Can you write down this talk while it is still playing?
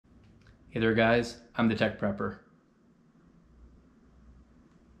Hey there guys, I'm the Tech Prepper.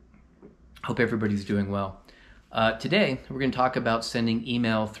 Hope everybody's doing well. Today we're going to talk about sending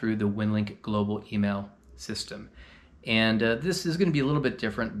email through the Winlink global email system. And this is going to be a little bit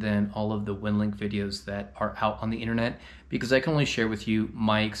different than all of the Winlink videos that are out on the internet, because I can only share with you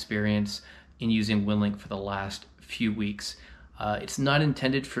my experience in using Winlink for the last few weeks. It's not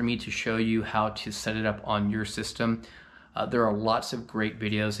intended for me to show you how to set it up on your system. There are lots of great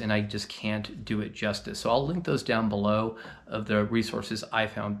videos and I just can't do it justice. So I'll link those down below of the resources I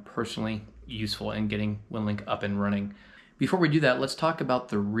found personally useful in getting Winlink up and running. Before we do that, let's talk about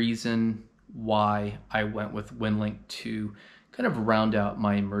the reason why I went with Winlink to kind of round out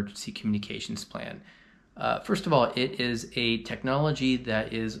my emergency communications plan. First of all, it is a technology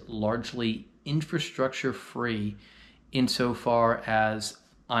that is largely infrastructure free insofar as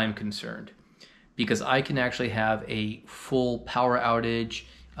I'm concerned, because I can actually have a full power outage,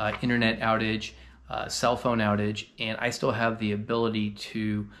 internet outage, cell phone outage, and I still have the ability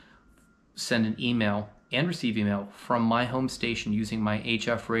to send an email and receive email from my home station using my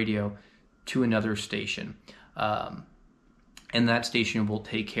HF radio to another station. And that station will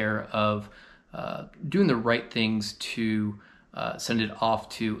take care of doing the right things to send it off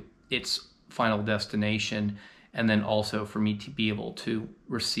to its final destination, and then also for me to be able to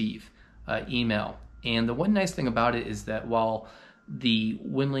receive email. And the one nice thing about it is that while the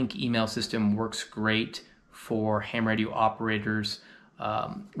Winlink email system works great for ham radio operators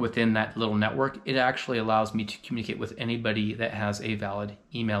within that little network, it actually allows me to communicate with anybody that has a valid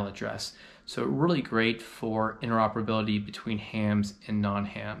email address. So really great for interoperability between hams and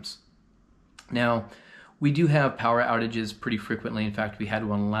non-hams. Now, we do have power outages pretty frequently. In fact, we had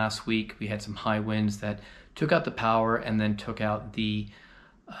one last week. We had some high winds that took out the power and then took out the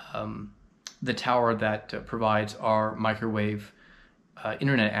tower that provides our microwave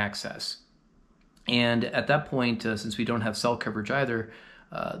internet access. And at that point, since we don't have cell coverage either,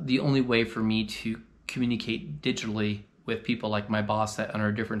 the only way for me to communicate digitally with people like my boss that are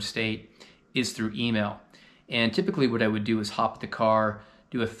in a different state is through email. And typically what I would do is hop in the car,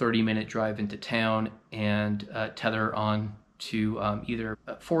 do a 30-minute drive into town, and tether on to either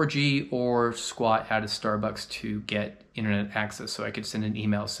 4G or squat out of Starbucks to get internet access so I could send an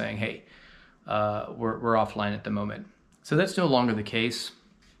email saying, hey, we're offline at the moment. So that's no longer the case,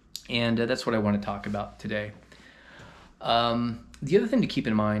 and that's what I want to talk about today. The other thing to keep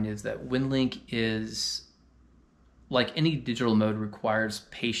in mind is that Winlink is, like any digital mode, requires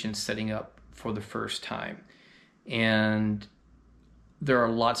patience setting up for the first time. And there are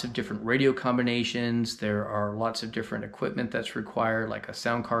lots of different radio combinations. There are lots of different equipment that's required, like a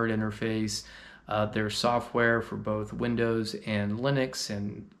sound card interface. There's software for both Windows and Linux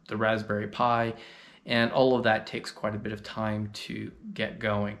and the Raspberry Pi, and all of that takes quite a bit of time to get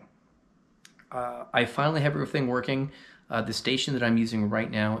going. I finally have everything working. The station that I'm using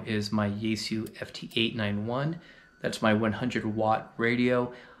right now is my Yaesu FT-891. That's my 100-watt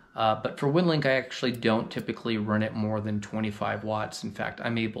radio. But for Winlink, I actually don't typically run it more than 25 watts. In fact,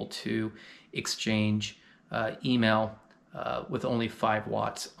 I'm able to exchange email with only 5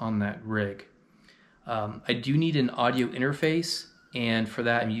 watts on that rig. I do need an audio interface, and for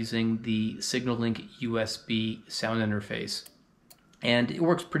that I'm using the SignaLink USB sound interface. And it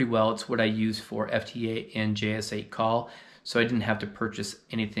works pretty well. It's what I use for FT8 and JS8 call, so I didn't have to purchase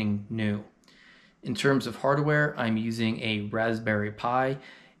anything new. In terms of hardware, I'm using a Raspberry Pi,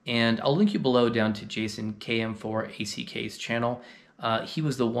 and I'll link you below down to Jason KM4ACK's channel. He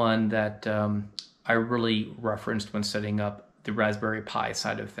was the one that I really referenced when setting up the Raspberry Pi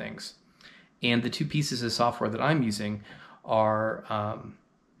side of things. And the two pieces of software that I'm using are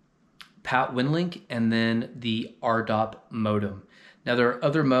Winlink and then the RDOP modem. Now there are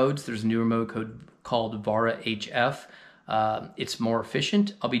other modes. There's a newer mode called VARA HF. It's more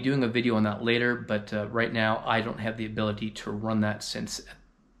efficient. I'll be doing a video on that later, but right now I don't have the ability to run that since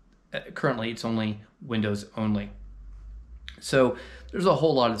currently it's only Windows only. So there's a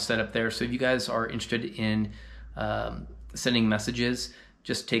whole lot of setup there. So if you guys are interested in sending messages,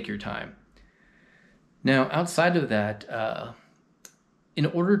 just take your time. Now, outside of that, in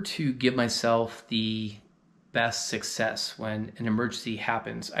order to give myself the best success when an emergency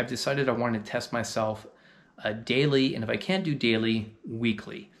happens, I've decided I want to test myself daily, and if I can't do daily,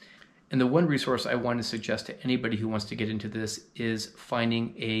 weekly. And the one resource I want to suggest to anybody who wants to get into this is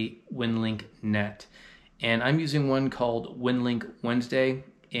finding a Winlink net. And I'm using one called Winlink Wednesday,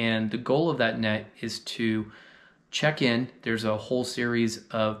 and the goal of that net is to check in. There's a whole series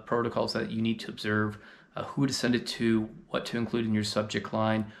of protocols that you need to observe, who to send it to, what to include in your subject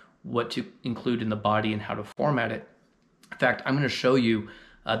line, what to include in the body, and how to format it. In fact, I'm going to show you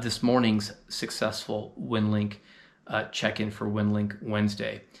this morning's successful Winlink check-in for Winlink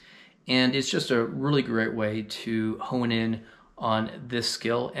Wednesday. And it's just a really great way to hone in on this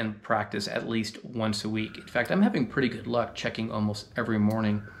skill and practice at least once a week. In fact, I'm having pretty good luck checking almost every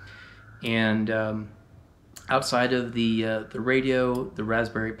morning. And outside of the radio, the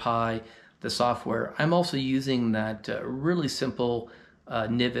Raspberry Pi, the software, I'm also using that really simple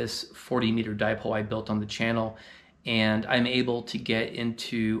NIVIS 40-meter dipole I built on the channel, and I'm able to get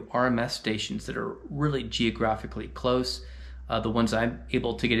into RMS stations that are really geographically close. The ones I'm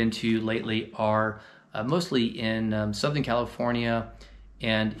able to get into lately are mostly in Southern California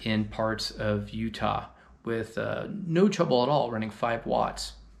and in parts of Utah with no trouble at all running 5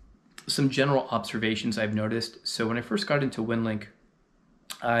 watts. Some general observations I've noticed. So when I first got into Winlink,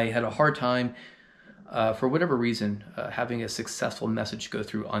 I had a hard time, for whatever reason, having a successful message go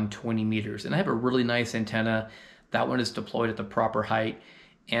through on 20 meters. And I have a really nice antenna. That one is deployed at the proper height.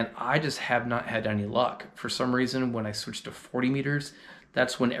 And I just have not had any luck. For some reason, when I switched to 40 meters,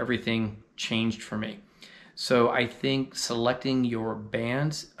 that's when everything changed for me. So I think selecting your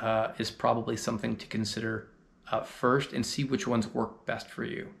bands is probably something to consider first, and see which ones work best for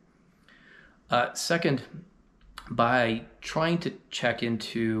you. Second, by trying to check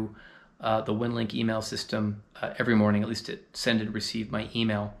into the Winlink email system every morning, at least to send and receive my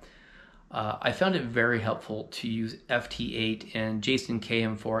email, I found it very helpful to use FT8, and Jason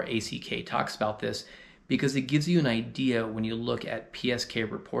KM4ACK talks about this because it gives you an idea when you look at PSK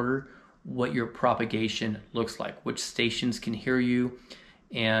Reporter what your propagation looks like, which stations can hear you,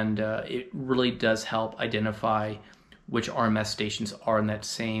 and it really does help identify which RMS stations are in that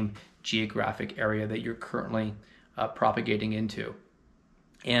same geographic area that you're currently propagating into.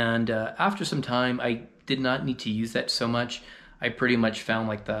 And after some time, I did not need to use that so much. I pretty much found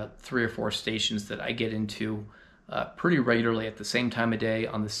like the 3 or 4 stations that I get into pretty regularly at the same time of day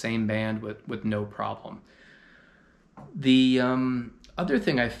on the same band with no problem. The other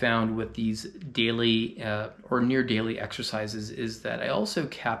thing I found with these daily or near daily exercises is that I also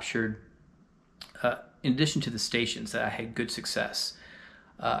captured, in addition to the stations that I had good success,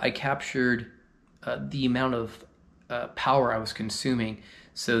 I captured the amount of power I was consuming,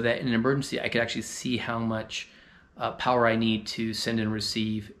 so that in an emergency I could actually see how much power I need to send and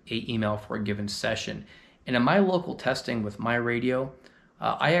receive an email for a given session. And in my local testing with my radio,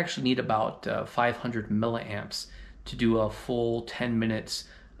 I actually need about 500 milliamps to do a full 10 minutes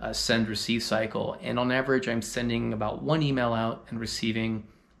send-receive cycle. And on average, I'm sending about 1 email out and receiving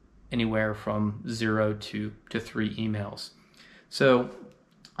anywhere from 0 to 3 emails. So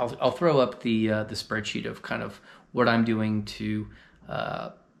I'll throw up the spreadsheet of kind of what I'm doing to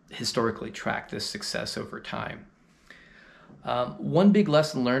historically track this success over time. One big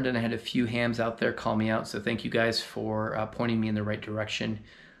lesson learned, and I had a few hams out there call me out, so thank you guys for pointing me in the right direction.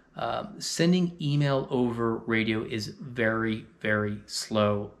 Sending email over radio is very, very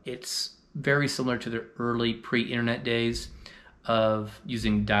slow. It's very similar to the early pre-internet days of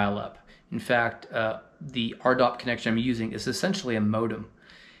using dial-up. In fact, the RDOP connection I'm using is essentially a modem,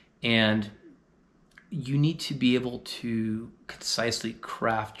 and you need to be able to concisely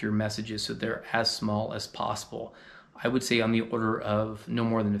craft your messages so they're as small as possible. I would say on the order of no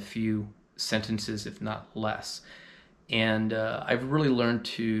more than a few sentences, if not less. And I've really learned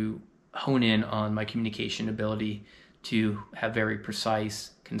to hone in on my communication ability to have very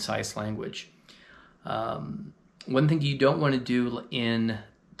precise, concise language. One thing you don't want to do in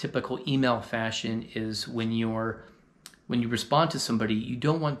typical email fashion is when you respond to somebody, you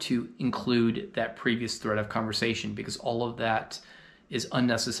don't want to include that previous thread of conversation, because all of that is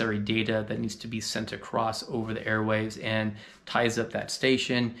unnecessary data that needs to be sent across over the airwaves and ties up that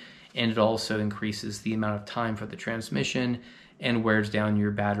station, and it also increases the amount of time for the transmission and wears down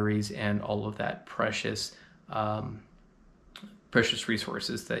your batteries and all of that precious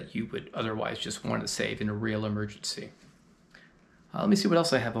resources that you would otherwise just want to save in a real emergency. Let me see what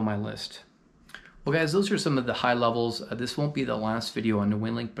else I have on my list. Well guys, those are some of the high levels. This won't be the last video on the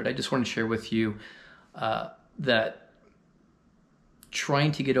Winlink, but I just want to share with you that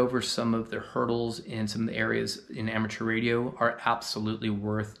trying to get over some of the hurdles in some of the areas in amateur radio are absolutely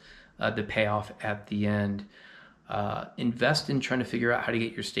worth the payoff at the end. Invest in trying to figure out how to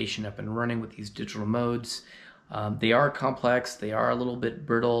get your station up and running with these digital modes. They are complex, they are a little bit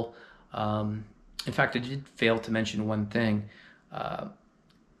brittle. In fact, I did fail to mention one thing.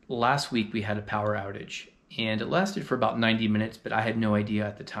 Last week we had a power outage, and it lasted for about 90 minutes, but I had no idea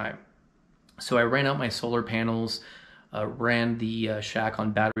at the time. So I ran out my solar panels, ran the shack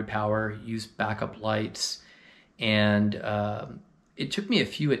on battery power, used backup lights, and it took me a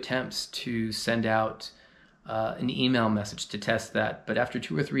few attempts to send out an email message to test that. But after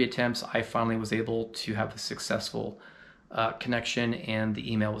 2 or 3 attempts, I finally was able to have a successful connection, and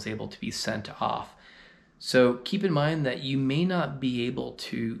the email was able to be sent off. So keep in mind that you may not be able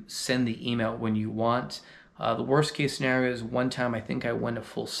to send the email when you want. The worst case scenario is one time I think I went a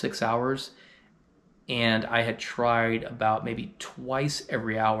full 6 hours, and I had tried about maybe twice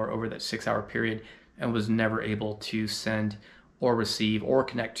every hour over that 6-hour period and was never able to send or receive or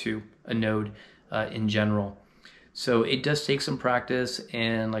connect to a node in general. So it does take some practice,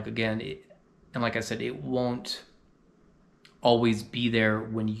 and like I said, it won't always be there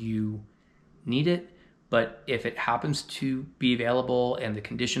when you need it. But if it happens to be available and the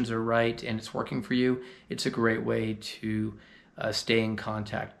conditions are right and it's working for you, it's a great way to stay in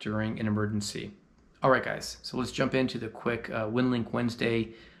contact during an emergency. All right, guys, so let's jump into the quick Winlink Wednesday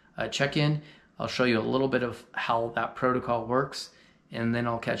check-in. I'll show you a little bit of how that protocol works, and then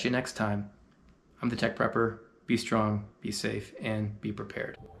I'll catch you next time. I'm the Tech Prepper. Be strong, be safe, and be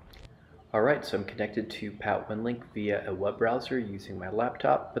prepared. Alright, so I'm connected to Pat Winlink via a web browser using my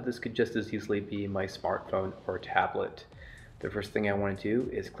laptop, but this could just as easily be my smartphone or tablet. The first thing I want to do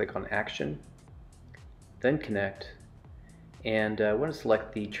is click on Action, then Connect, and I want to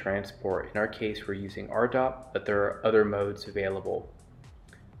select the transport. In our case, we're using RDOT, but there are other modes available.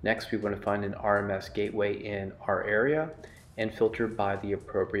 Next, we want to find an RMS gateway in our area and filter by the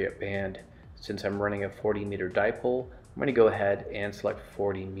appropriate band. Since I'm running a 40-meter dipole, I'm going to go ahead and select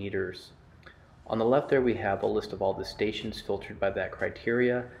 40 meters. On the left there we have a list of all the stations filtered by that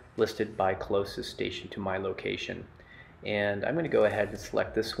criteria, listed by closest station to my location. And I'm going to go ahead and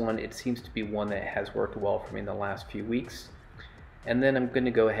select this one. It seems to be one that has worked well for me in the last few weeks. And then I'm going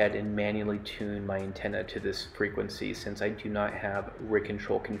to go ahead and manually tune my antenna to this frequency, since I do not have rig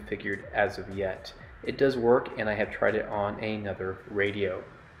control configured as of yet. It does work, and I have tried it on another radio.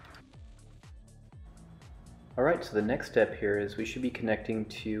 Alright, so the next step here is we should be connecting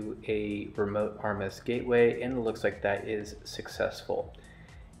to a remote RMS gateway, and it looks like that is successful.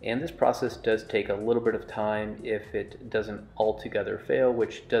 And this process does take a little bit of time if it doesn't altogether fail,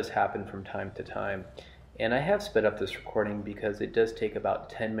 which does happen from time to time. And I have sped up this recording because it does take about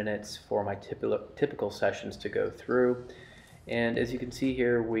 10 minutes for my typical sessions to go through. And as you can see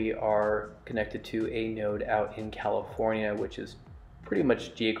here, we are connected to a node out in California, which is pretty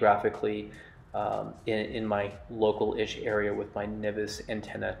much geographically in my local-ish area with my Nevis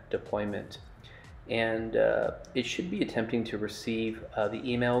antenna deployment. And it should be attempting to receive the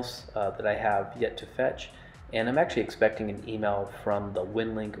emails that I have yet to fetch. And I'm actually expecting an email from the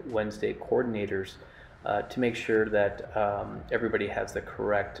Winlink Wednesday coordinators to make sure that everybody has the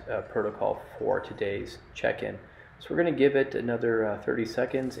correct protocol for today's check-in. So we're going to give it another 30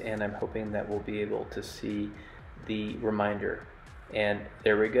 seconds, and I'm hoping that we'll be able to see the reminder. And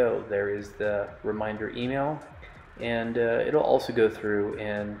there we go, there is the reminder email, and it'll also go through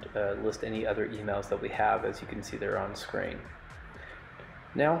and list any other emails that we have, as you can see there on screen.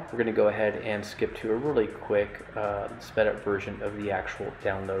 Now we're going to go ahead and skip to a really quick sped up version of the actual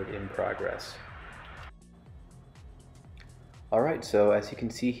download in progress. Alright, so as you can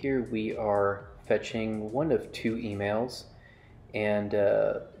see here, we are fetching one of 2 emails. And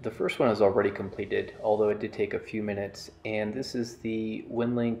the first one is already completed, although it did take a few minutes. And this is the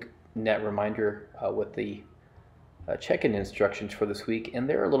Winlink net reminder with the check-in instructions for this week. And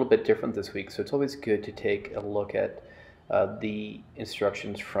they're a little bit different this week, so it's always good to take a look at the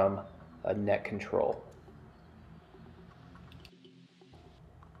instructions from net control.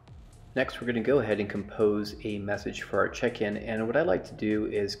 Next, we're going to go ahead and compose a message for our check-in. And what I like to do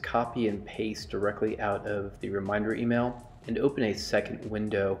is copy and paste directly out of the reminder email and open a second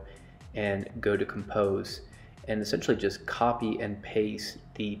window and go to compose, and essentially just copy and paste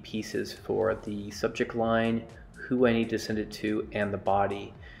the pieces for the subject line, who I need to send it to, and the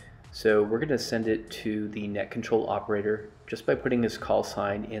body. So we're going to send it to the net control operator just by putting his call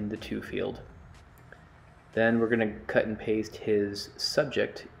sign in the to field. Then we're going to cut and paste his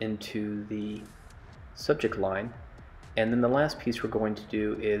subject into the subject line. And then the last piece we're going to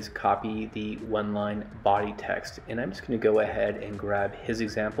do is copy the one-line body text. And I'm just going to go ahead and grab his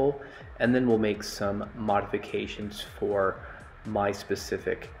example, and then we'll make some modifications for my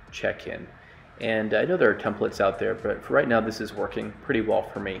specific check-in. And I know there are templates out there, but for right now this is working pretty well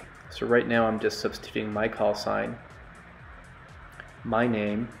for me. So right now I'm just substituting my call sign, my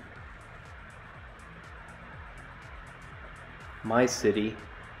name, my city,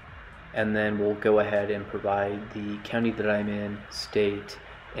 and then we'll go ahead and provide the county that I'm in, state,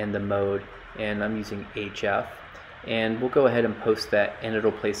 and the mode, and I'm using HF. And we'll go ahead and post that, and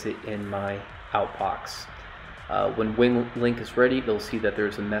it'll place it in my outbox. When Winlink is ready, they'll see that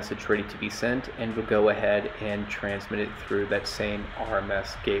there's a message ready to be sent, and we'll go ahead and transmit it through that same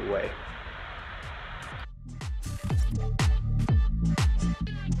RMS gateway.